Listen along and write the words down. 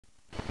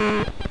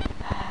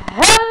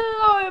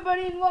Hello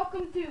everybody and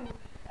welcome to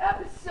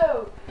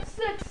episode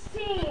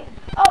 16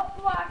 of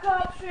Black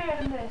Ops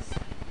Randomness.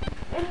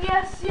 And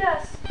yes,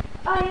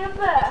 I am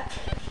back.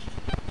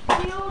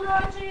 The old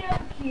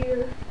RJM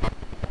here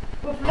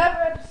with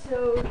another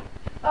episode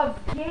of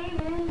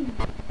gaming.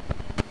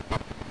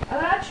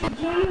 I'm actually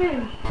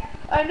gaming.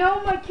 I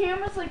know my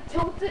camera's like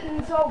tilted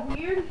and it's all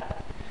weird,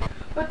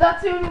 but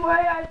that's the only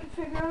way I can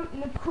figure out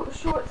in a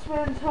short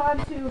span of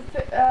time to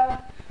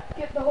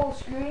get the whole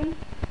screen.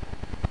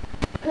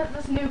 Because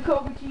this new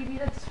Kobe TV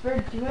that's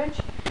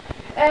 32-inch,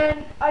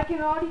 and I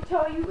can already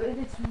tell you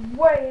it's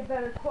way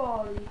better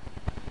quality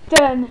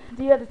than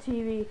the other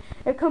TV.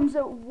 It comes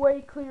out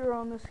way clearer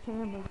on this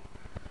camera.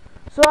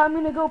 So I'm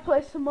going to go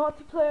play some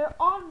multiplayer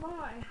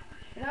online,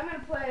 and I'm going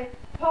to play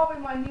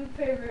probably my new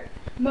favorite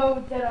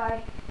mode that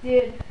I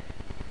did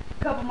a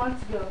couple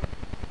months ago.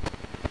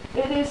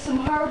 It is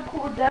some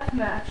hardcore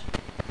deathmatch,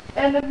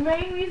 and the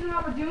main reason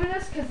why we're doing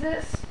this, because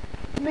this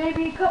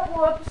maybe a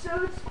couple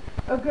episodes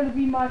are going to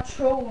be my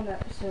trolling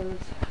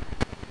episodes.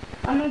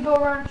 I'm going to go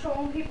around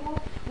trolling people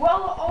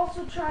while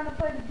also trying to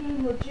play the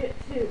game legit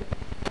too.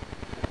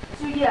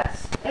 So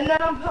yes, and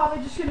then I'm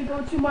probably just going to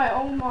go to my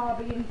own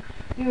lobby and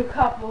do a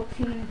couple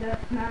team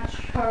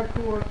deathmatch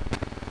hardcore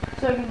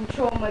so I can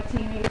troll my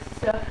teammates and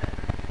stuff.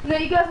 Now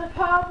you guys are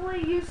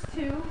probably used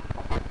to,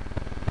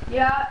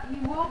 yeah,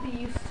 you will be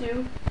used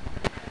to,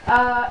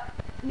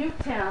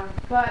 Nuketown,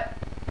 but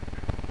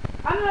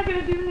I'm not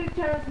going to do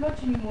Nuketown as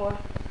much anymore.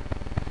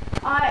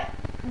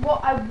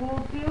 What I will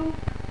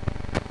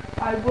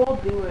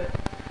do it,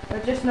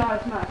 but just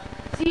not as much.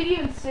 See, it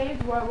even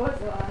saved where I was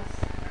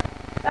last.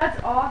 That's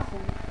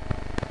awesome.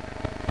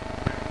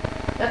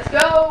 Let's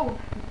go,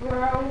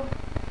 bro.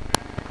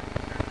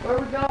 Where are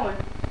we going?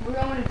 We're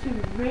going to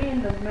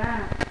random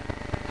map.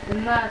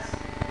 Unless,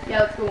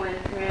 yeah, let's go in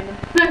random.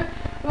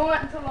 We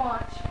went to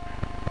launch.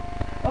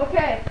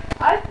 Okay,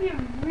 I feel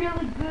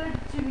really good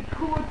to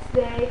record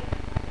today.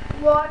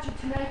 Watch it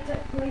tonight,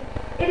 technically.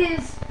 It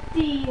is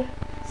the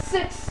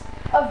 6th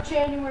of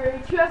January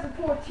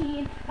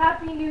 2014.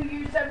 Happy New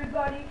Year's,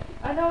 everybody.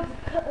 I know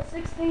it's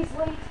 6 days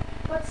late,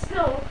 but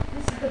still,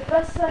 this is the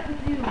best I can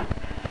do.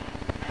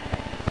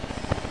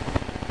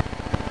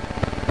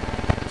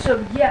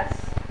 So yes,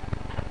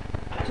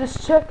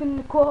 just checking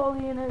the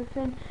quality and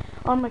everything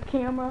on my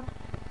camera.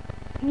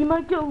 You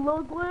might get a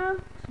little glare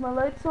because my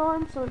light's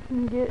on, so it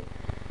can get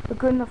a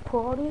good enough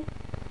quality.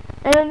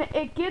 And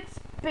it gets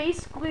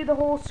basically the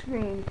whole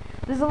screen.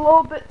 There's a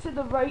little bit to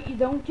the right you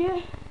don't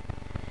get,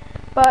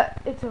 but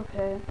it's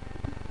okay.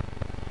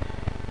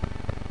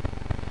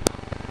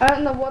 I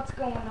don't know what's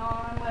going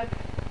on, like,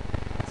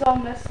 it's all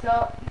messed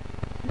up.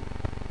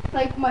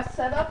 Like, my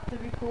setup to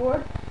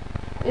record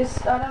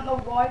is, I don't know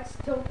why it's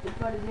tilted,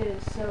 but it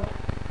is, so.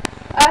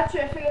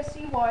 Actually, I think I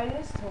see why it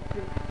is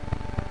tilted.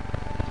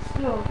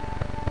 Still.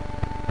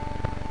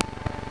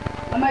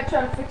 I might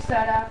try to fix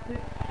that after.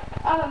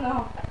 I don't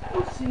know.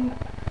 We'll see.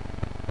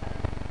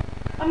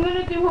 I'm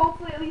gonna do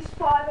hopefully at least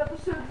 5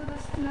 episodes of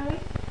this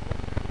tonight.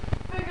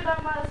 Figured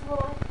I might as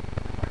well.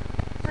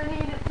 So I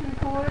need it to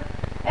record.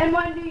 And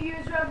my New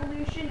Year's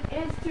resolution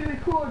is to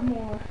record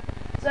more.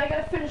 So I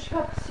gotta finish a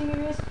couple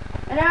series.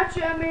 And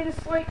actually I made a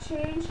slight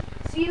change.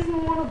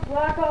 Season 1 of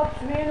Black Ops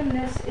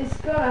Randomness is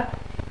gonna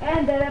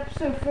end at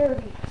episode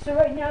 30. So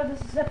right now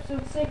this is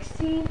episode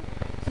 16.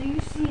 So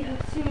you see how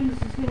soon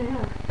this is gonna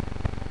end.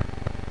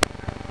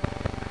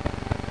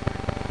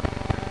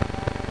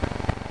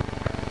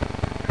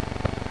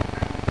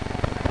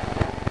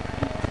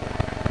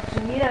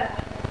 Yeah.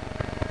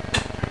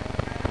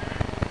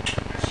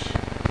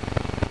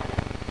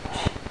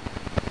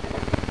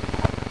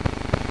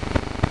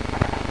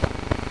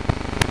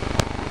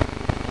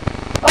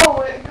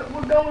 Oh,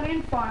 we're going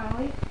in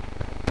finally.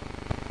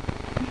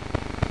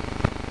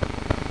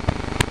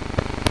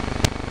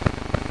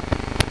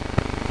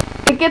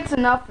 It gets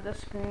enough of the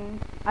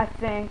screen, I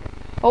think.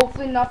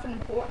 Hopefully nothing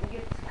important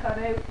gets cut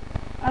out.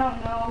 I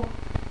don't know.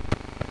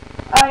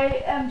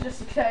 I am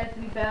just excited to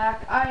be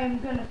back. I am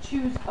gonna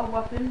choose a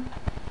weapon.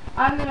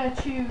 I'm gonna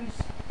choose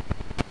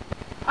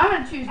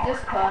this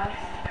class.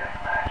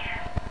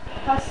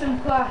 Custom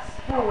class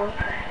 4.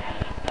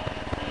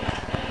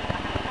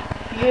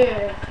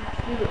 Yeah,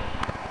 let's do it.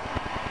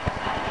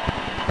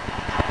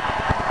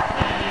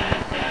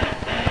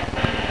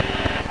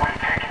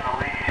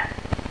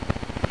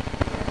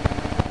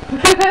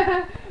 We're taking the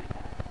lead.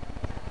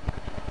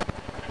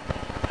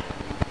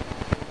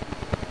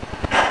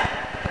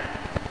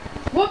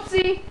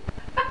 Whoopsie!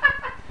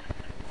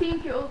 Team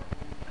killed.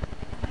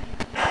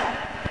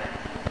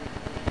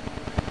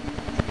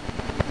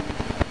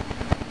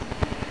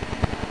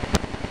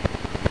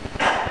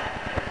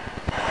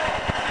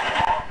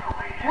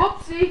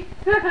 Whoopsie!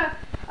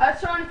 I was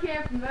trying to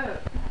camp him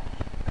out.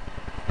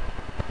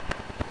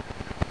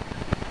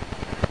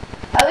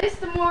 At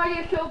least the more I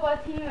get killed by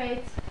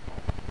teammates,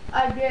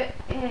 I get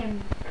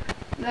in,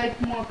 like,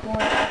 more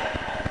points.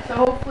 So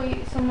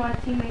hopefully some of my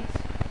teammates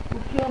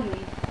will kill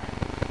me.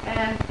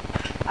 And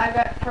I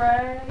got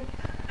fragged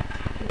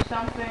or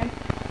something.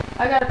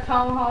 I got a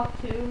tomahawk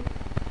too.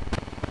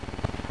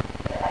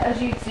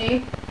 As you can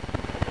see,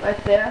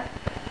 right there.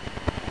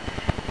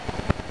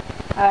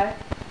 Alright.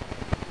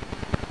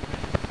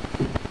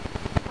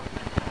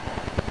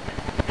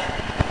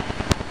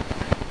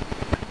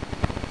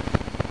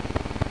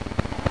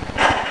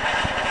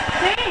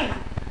 Dang!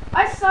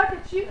 I suck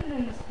at shooting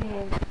in this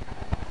game.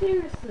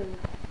 Seriously.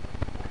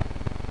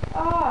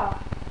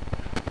 Ah.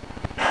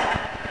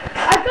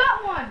 I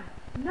got one!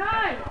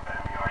 Nice!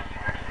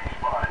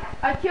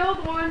 I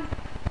killed one.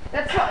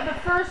 That's what, the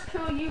first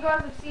kill you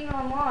guys have seen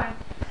online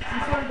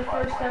since one of the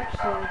first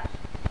episodes.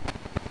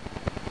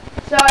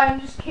 Sorry,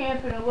 I'm just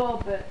camping a little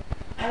bit.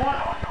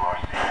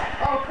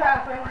 Oh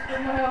crap, I almost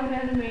killed my own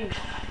enemy.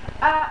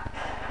 Ah.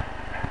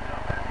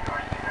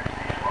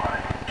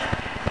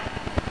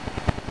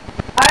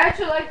 I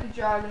actually like the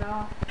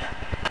Dragunov.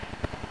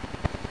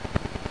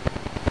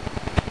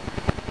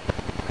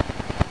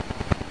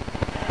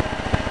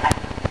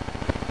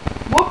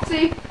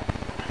 Whoopsie.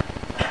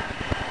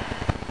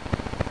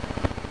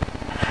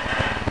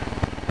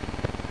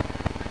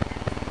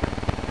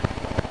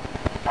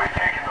 We've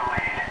taken the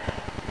lead.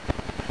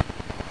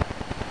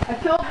 I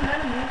killed an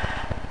enemy.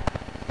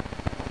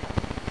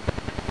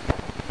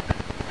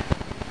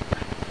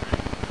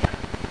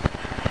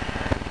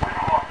 We've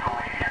lost the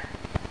lead.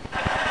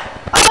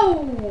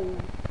 Oh!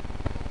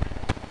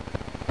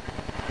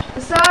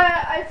 So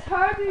it's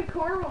hard to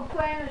record while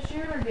playing a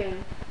shooter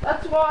game.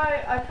 That's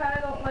why I kind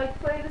of don't like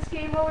playing this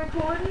game while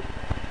recording.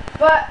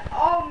 But,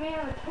 oh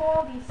man, the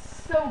quality's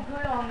so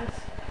good on this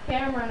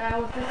camera now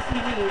with this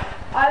TV.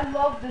 I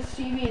love this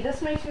TV.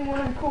 This makes me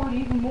want to record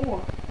even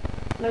more.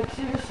 Like,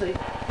 seriously.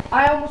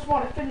 I almost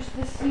want to finish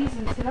this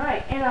season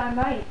tonight, and I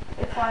might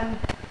if I'm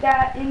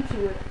that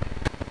into it.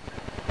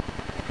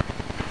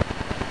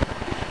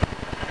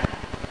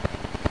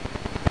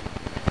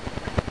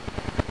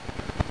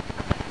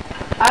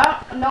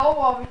 I don't know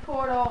I'll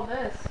record all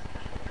this.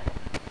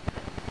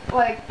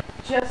 Like,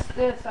 just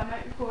this. I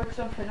might record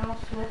something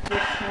else with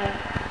this now.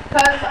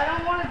 Because I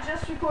don't want to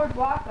just record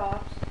Black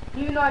Ops.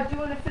 Even though I do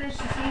want to finish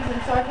the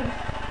season so I can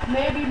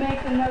maybe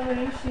make another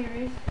new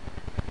series.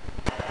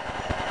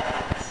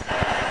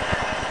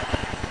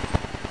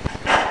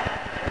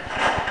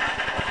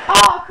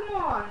 Oh, come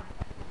on!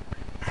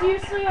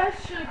 Seriously, I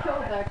should have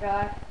killed that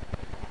guy.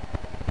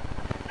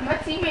 My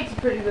teammates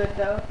are pretty good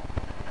though.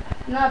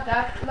 Not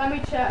that. Let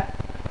me check.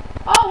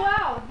 Oh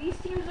wow, these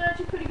teams are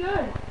actually pretty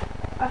good.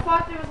 I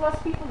thought there was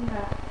less people than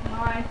that.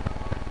 Mine.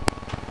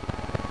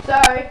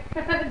 Sorry.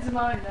 It's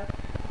mine though.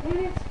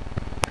 Maybe it's...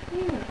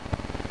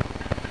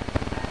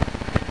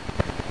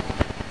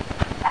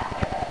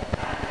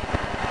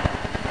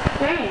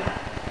 Dang.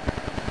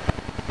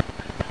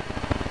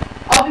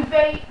 I'll be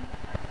bait.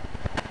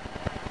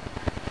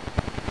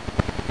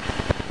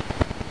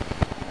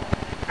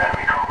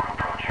 Enemy cobra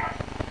approaching.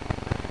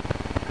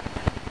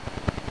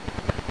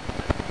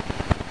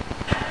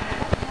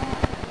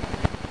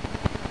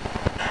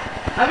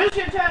 I'm just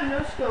gonna try to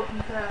no-scope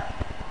and crap.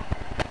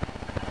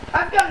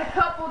 I've gotten a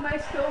couple of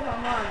nice kills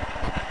on mine.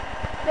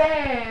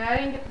 Dang, I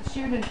didn't get the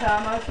shooting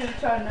time. I was gonna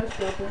try to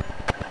no-scope it.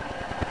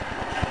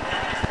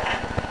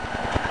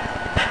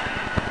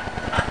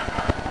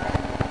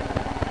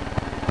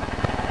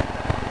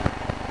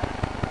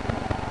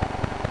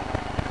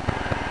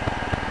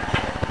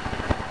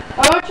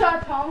 I'm gonna try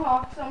to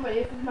tomahawk somebody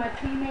if it's my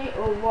teammate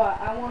or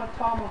what. I want a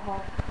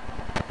tomahawk.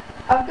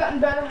 I've gotten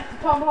better with the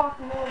tomahawk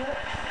a little bit.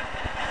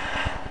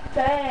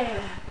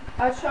 Dang.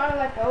 I was trying to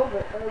let go of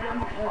it, but it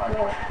wouldn't let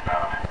go.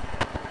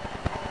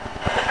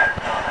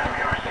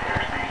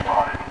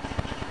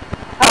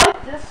 I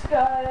like this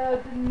guy, the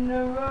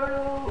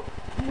Naruto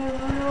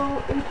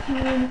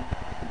 18.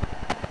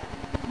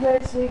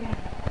 Very sick.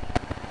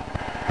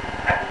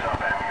 Heads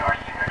up, enemy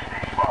RC-XD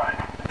spotted.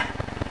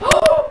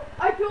 Oh!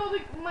 I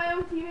killed my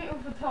own teammate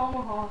with a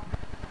tomahawk.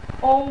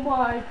 Oh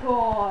my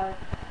god.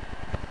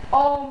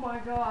 Oh my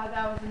god,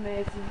 that was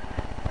amazing.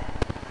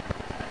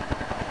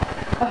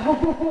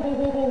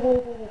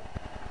 Oh,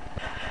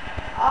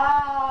 I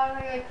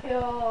got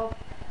killed.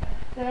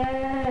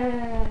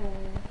 Dang.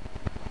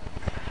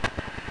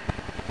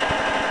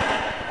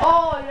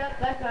 Oh, yeah,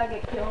 that guy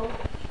got killed.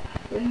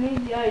 And me,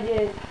 yeah, I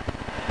did.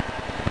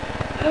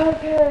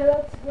 Okay,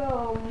 let's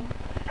go.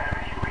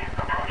 Enemy UAV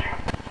approaching.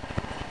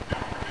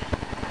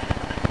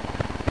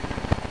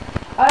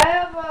 I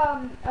have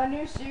a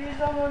new series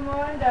on my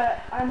mind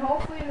that I'm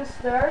hopefully going to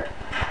start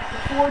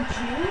before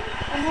June,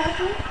 I'm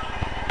hoping.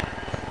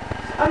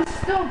 I'm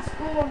still in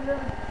school, I'm going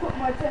to put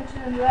my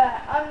attention into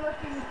that. I'm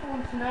looking for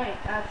him tonight,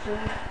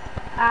 actually.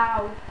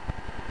 Ow.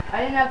 I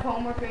didn't have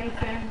homework or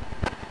anything.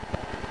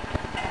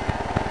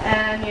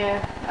 And yeah,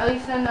 at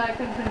least then I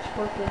couldn't finish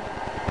quickly.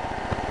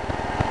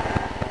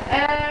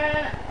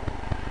 And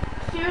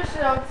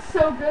seriously, it's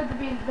so good to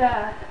be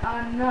back.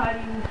 I'm not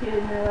even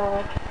kidding at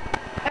all.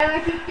 And I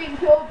keep getting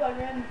killed by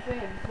random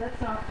things. That's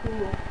not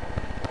cool.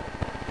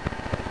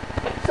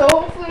 So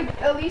hopefully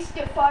at least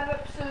get 5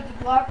 episodes of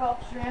Black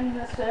Ops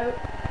Randomness out.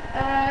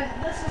 And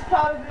this has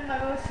probably been my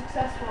most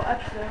successful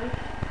episode.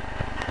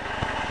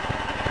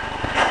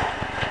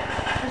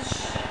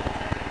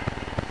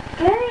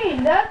 Dang,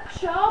 Man, that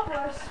chopper,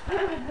 I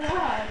swear to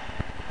God.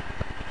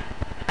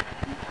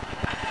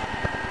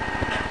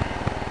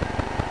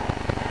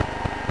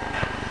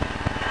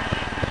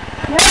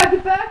 Yeah,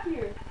 get back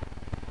here.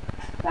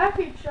 Back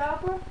here,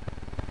 chopper.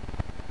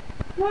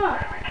 Come on.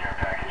 Enemy care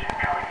package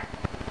incoming.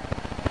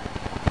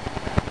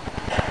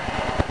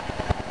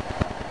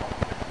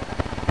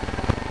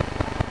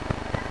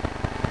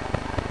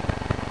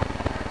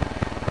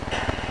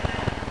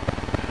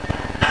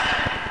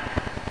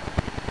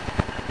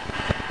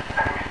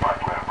 Enemy spy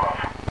plane above.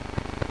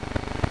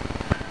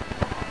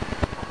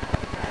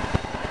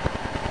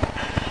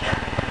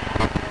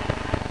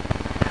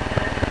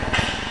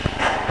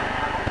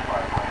 Spy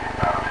plane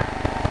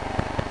inbound.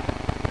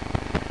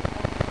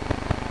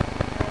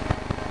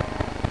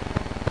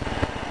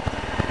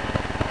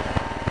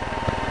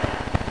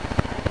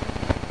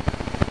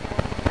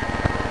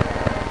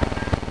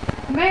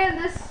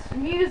 Man, this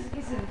music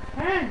is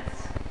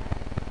intense.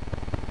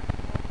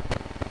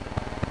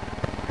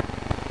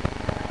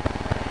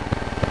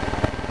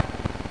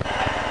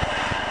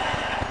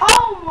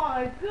 Oh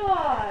my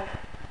God!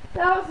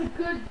 That was a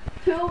good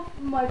kill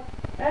from my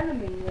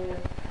enemy there.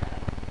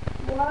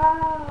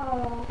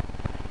 Wow.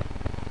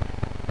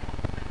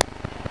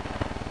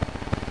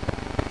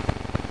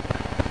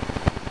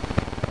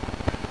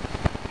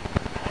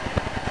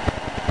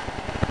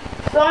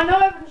 So I know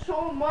I haven't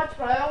shown much,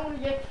 but I only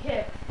get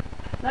kicked.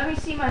 Let me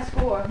see my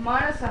score.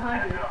 Minus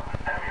 100. Heads up.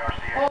 Enemy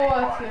RCXD Oh, that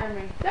spotted. scared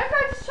me. That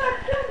guy just tried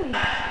to kill me.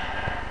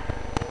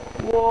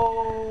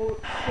 Whoa,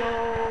 so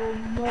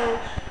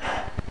much.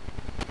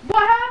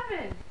 What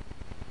happened?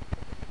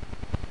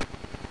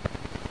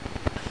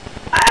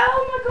 Oh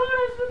my God,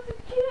 I was about to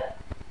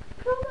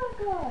kill that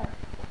guy.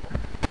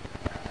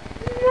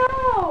 No.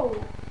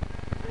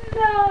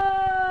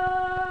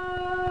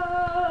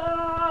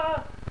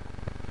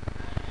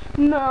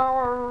 No.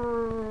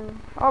 No.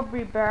 I'll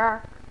be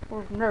back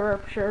with another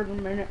episode in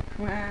a minute.